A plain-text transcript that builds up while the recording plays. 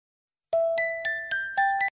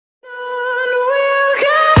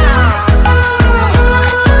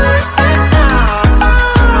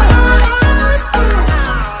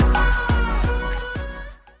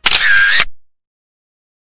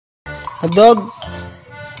Hotdog.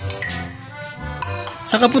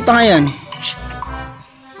 Saan ka punta ngayon?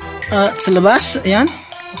 Sa labas? Ayan.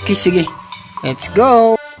 Okay, sige. Let's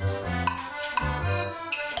go.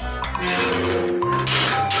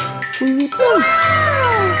 Uy, wait lang.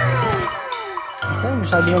 Okay,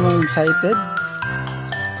 masyado naman excited.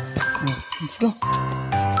 Let's go.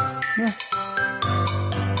 Yeah.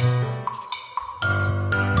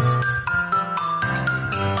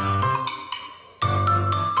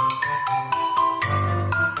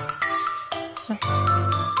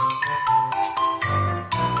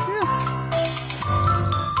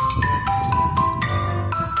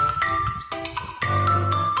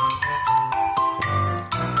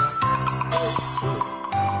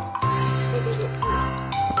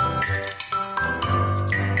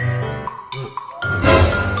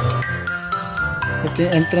 Ito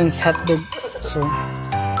yung entrance hotdog. So,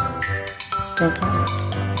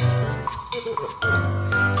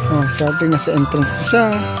 sa ating nasa entrance na siya.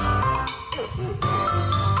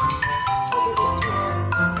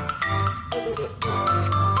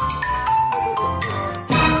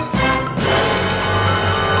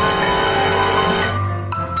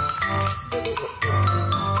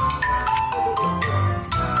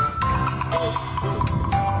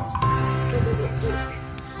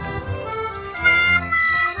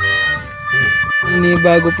 Ini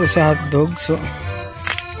bago po sa hotdog, so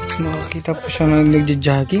makakita po siya na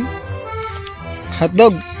nagja-jogging.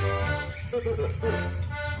 Hotdog.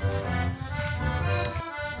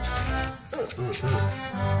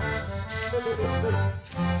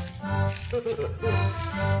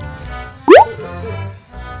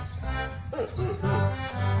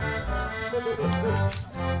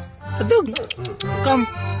 Hotdog. Come.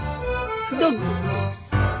 Hotdog.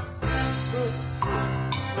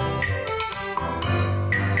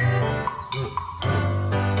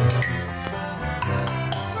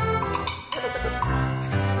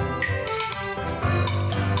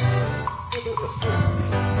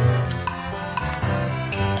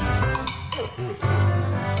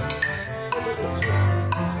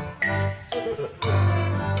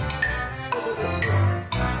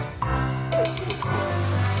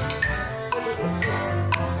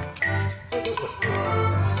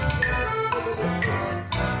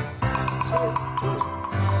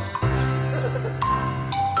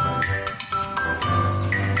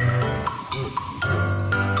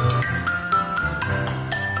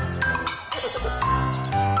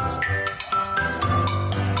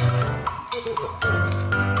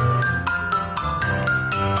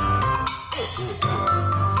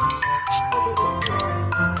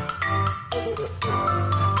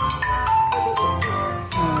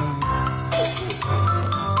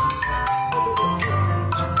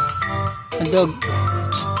 Hotdog.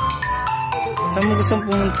 Saan mo gustong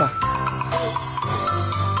pumunta?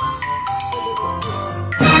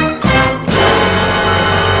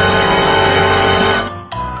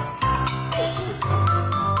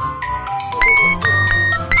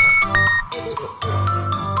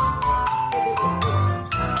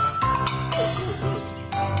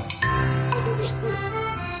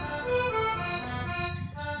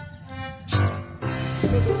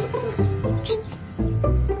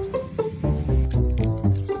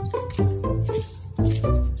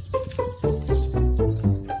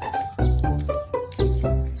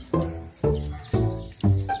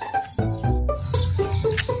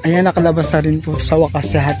 Ayan, nakalabas na rin po sa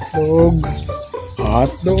wakas si hotdog.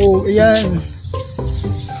 Hotdog, ayan.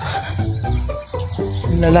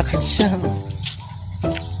 Lalakad siya.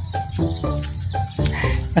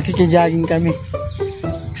 Nakikijogging kami.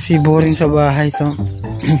 Kasi boring sa bahay. So,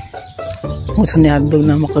 gusto ni hotdog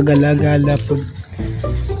na makagala-gala po.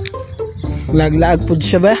 Laglaag po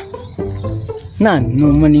siya ba? Nan,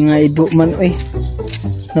 no mani nga ido man. Uy,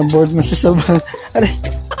 na-board mo siya sa bahay. Aray.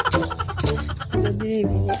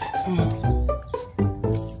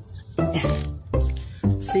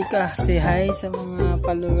 Sika, say hi sa mga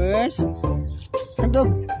followers. Hotdog.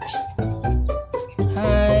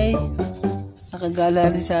 Hi.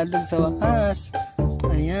 Nakagala rin sa hotdog sa wakas.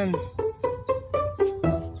 Ayan.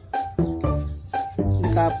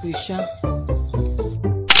 Nakapoy siya.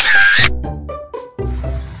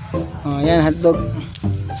 Ayan, hotdog.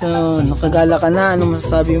 So, nakagala ka na. Ano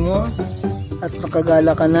masasabi mo? At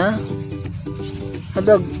nakagala ka na?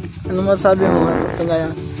 Hotdog, ano masasabi mo?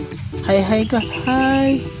 Nakagala. Hi ka.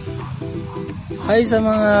 Hi. Hi sa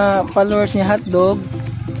mga followers ni Hotdog.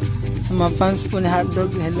 Sa mga fans po ni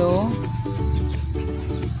Hotdog. Hello.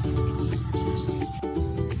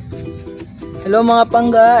 Hello mga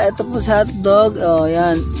pangga. Ito po si Hotdog. Oh,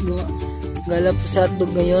 yan. Gala po si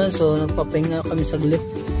Hotdog ngayon. So, nagpapahinga kami saglit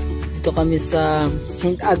Dito kami sa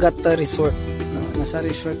St. Agatha Resort. No, nasa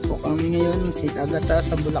resort po kami ngayon, St. Agatha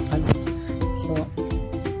sa Bulacan. So,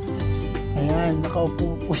 ayan,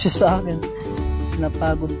 nakaupo po siya sa akin.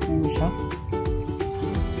 Napagod po siya.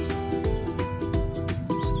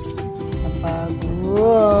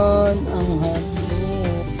 Napagod ang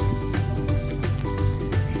hotdog.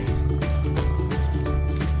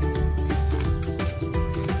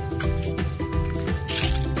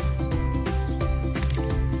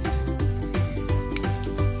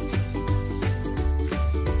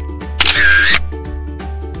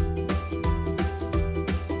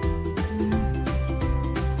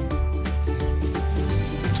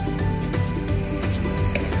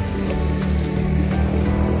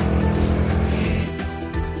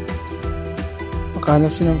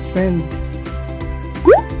 Makahanap siya ng friend.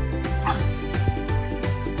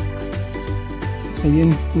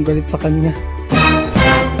 Ayun, ang galit sa kanya.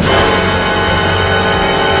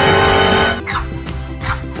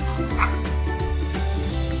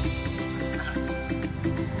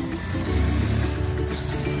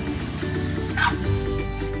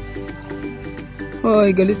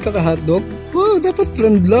 Ay, galit ka ka hotdog? Oh, dapat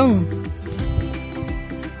friend lang.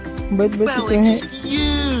 Bait-bait Well, ito.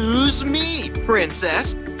 excuse me,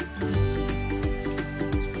 princess.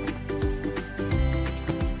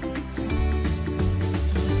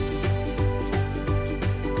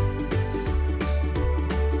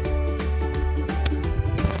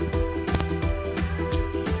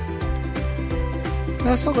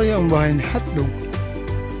 Nasa kaya ang bahay ni hotdog?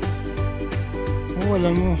 Oh, wala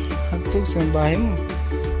mo. Hotdog sa bahay mo.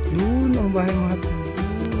 Doon ang bahay mo hotdog.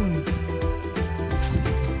 Doon.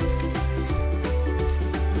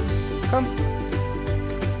 Come.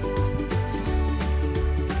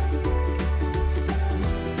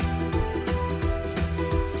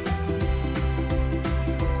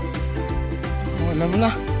 Wala mo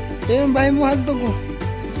na. Yan ang bahay mo hotdog.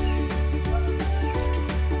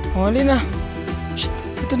 Huli na. Shh,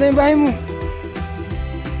 ito na yung bahay mo.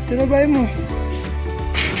 Ito na yung bahay mo.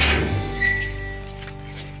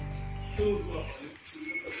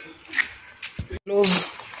 Loob.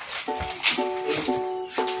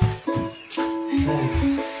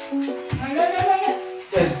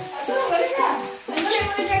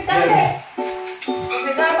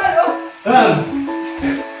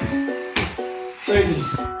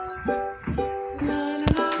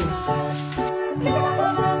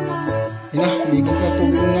 Yan na, bigyan ka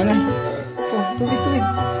tubig ng nanay. Oh, tubig.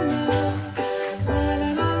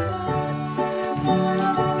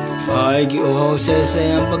 Ay, giuhaw siya sa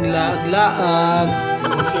iyang paglaag-laag.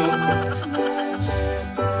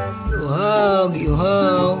 Giuhaw.